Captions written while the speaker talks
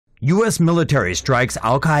U.S. military strikes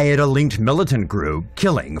Al-Qaeda-linked militant group,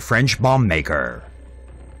 killing French bombmaker.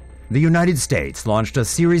 The United States launched a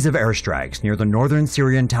series of airstrikes near the northern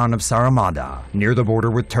Syrian town of Sarmada, near the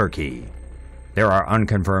border with Turkey. There are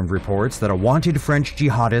unconfirmed reports that a wanted French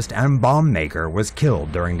jihadist and bombmaker was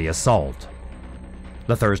killed during the assault.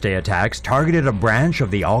 The Thursday attacks targeted a branch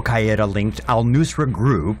of the Al-Qaeda-linked Al-Nusra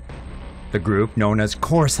group. The group, known as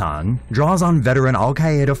Khorasan, draws on veteran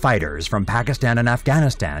Al-Qaeda fighters from Pakistan and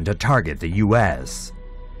Afghanistan to target the U.S.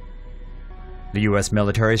 The U.S.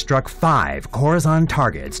 military struck 5 Khorasan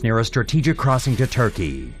targets near a strategic crossing to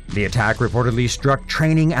Turkey. The attack reportedly struck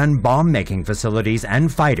training and bomb-making facilities and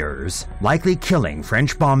fighters, likely killing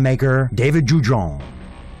French bombmaker David Drugeon.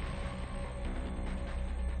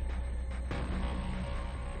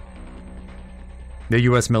 The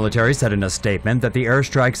U.S. military said in a statement that the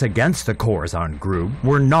airstrikes against the Khorasan group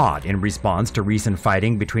were not in response to recent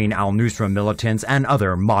fighting between al-Nusra militants and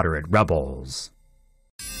other moderate rebels.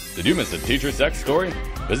 Did you miss a teacher sex story?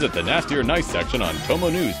 Visit the Nasty or Nice section on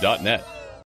TomoNews.net.